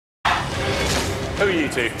Who are you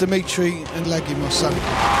two? Dimitri and Leggy, my son.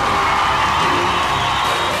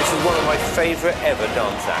 This is one of my favourite ever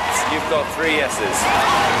dance acts. You've got 3 yeses.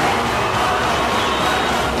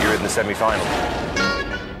 You're in the semi-final.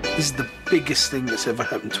 This is the biggest thing that's ever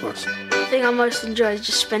happened to us. The thing I most enjoy is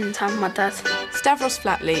just spending time with my dad.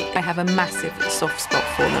 StavrosFlatley, I have a massive soft spot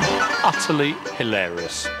for them. Utterly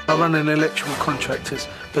hilarious. I run an electrical contractors,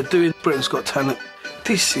 but doing Britain's Got Talent,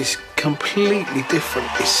 this is completely different.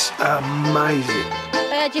 It's amazing.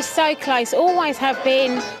 They're just so close, always have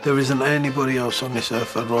been. There isn't anybody else on this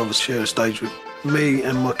earth I'd rather share a stage with. Me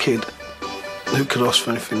and my kid. Who could ask for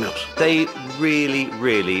anything else? They really,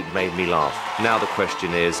 really made me laugh. Now the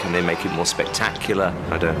question is, can they make it more spectacular?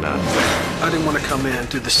 I don't know. I didn't want to come here and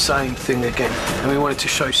do the same thing again, and we wanted to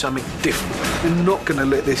show something different. We're not going to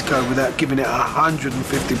let this go without giving it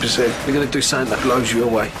 150%. We're going to do something that blows you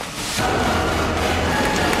away.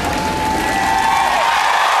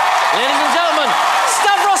 Ladies and gentlemen,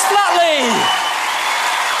 StavrosFlatley!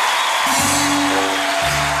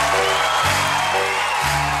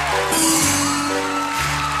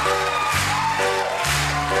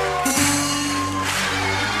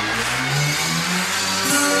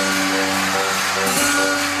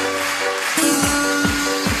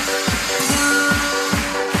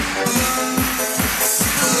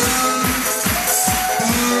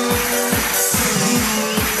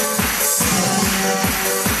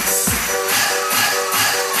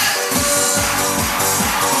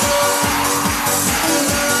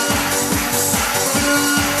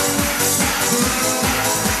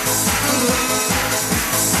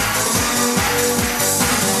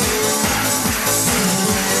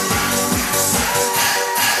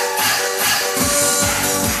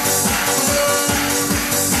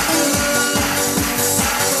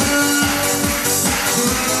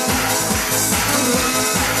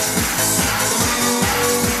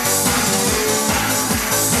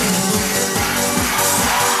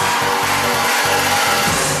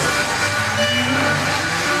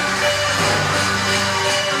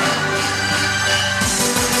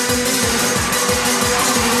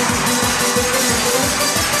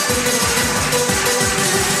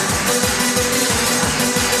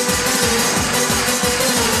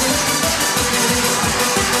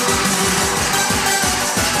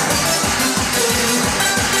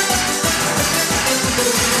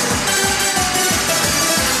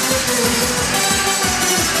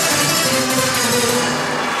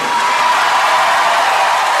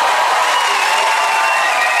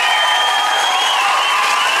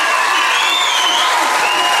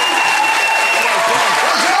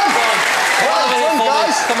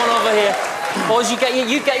 Boys, you get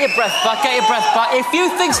your breath back, If you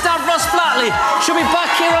think StavrosFlatley should be back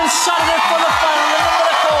here on Saturday for the final, remember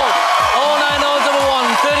the call.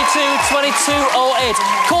 09011 32 22 08.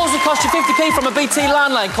 Calls will cost you 50p from a BT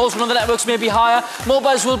landline. Calls from other networks may be higher.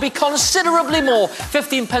 Mobiles will be considerably more.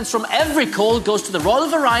 15 pence from every call goes to the Royal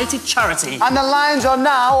Variety Charity. And the lines are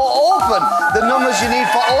now open. The numbers you need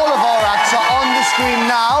for all of our acts are on the screen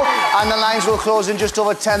now, and the lines will close in just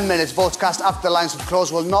over 10 minutes. Votes cast after the lines have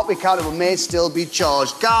closed will not be counted, but may still be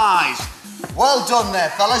charged. Guys, well done there,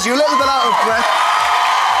 fellas. You're a little bit out of breath.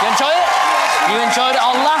 You enjoy it? You enjoyed it.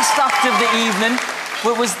 Our last act of the evening.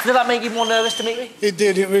 Did that make you more nervous, Dimitri? It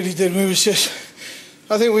did, it really did. We was just...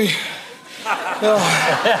 I think we...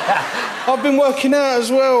 I've been working out as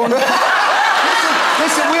well. Listen,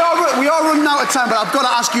 we are running out of time, but I've got to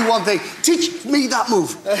ask you one thing. Teach me that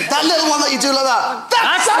move. That little one that you do like that.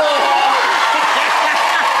 That's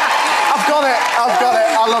I've got it.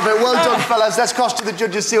 I love it. Well done, fellas. Let's cross to the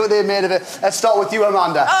judges, see what they made of it. Let's start with you,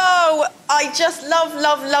 Amanda. Oh, I just love you.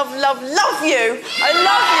 I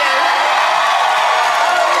love you.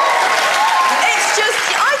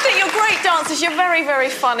 I think you're great dancers. You're very, very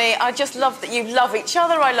funny. I just love that you love each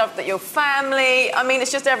other. I love that you're family. I mean,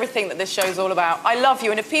 it's just everything that this show's all about. I love you,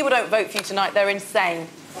 and if people don't vote for you tonight, they're insane.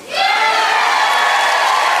 Okay,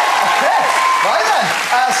 right then.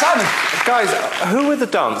 Simon. Guys, who are the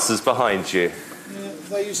dancers behind you?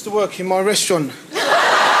 They used to work in my restaurant. We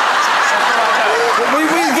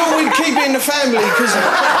thought we'd keep it in the family, because...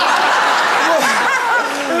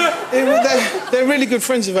 They're really good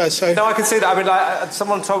friends of ours, so... No, I can see that. I mean,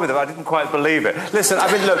 someone told me that, but I didn't quite believe it. Listen, I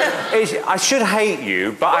mean, look, I should hate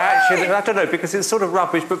you, but I don't know, because it's sort of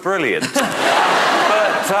rubbish but brilliant.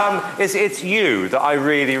 But it's you that I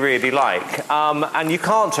really, really like. And you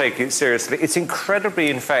can't take it seriously. It's incredibly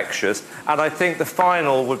infectious, and I think the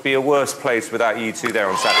final would be a worse place without you two there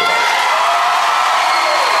on Saturday.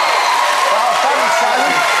 Well, thanks,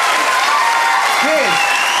 Simon. Cheers.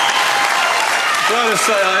 Well, I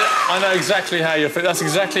say, I know exactly how you feel. That's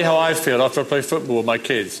exactly how I feel after I play football with my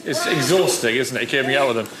kids. It's exhausting, isn't it, keeping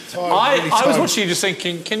up with them? I was watching you just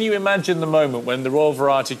thinking, can you imagine the moment when the Royal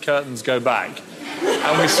Variety curtains go back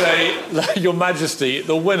and we say, Your Majesty,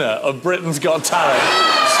 the winner of Britain's Got Talent,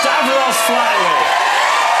 StavrosFlatley.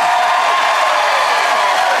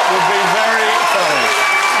 Would be very funny.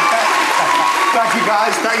 Thank you,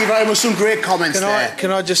 guys. Thank you very much. Some great comments there.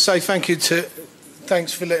 Can I just say thank you to...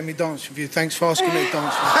 Thanks for letting me dance with you. Thanks for asking me to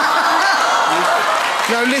dance with you.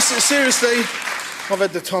 No, listen, seriously, I've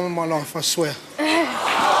had the time of my life, I swear. Best time of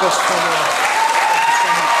my life.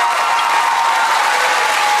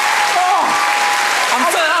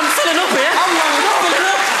 I'm filling up here.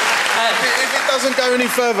 If it doesn't go any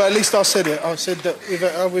further, at least I said it. I said that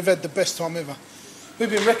we've had the best time ever. We've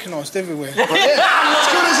been recognised everywhere. It's good,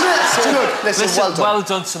 isn't it? It's good. Listen, Well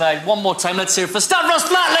done tonight. One more time, let's hear it for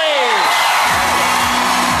StavrosFlatley.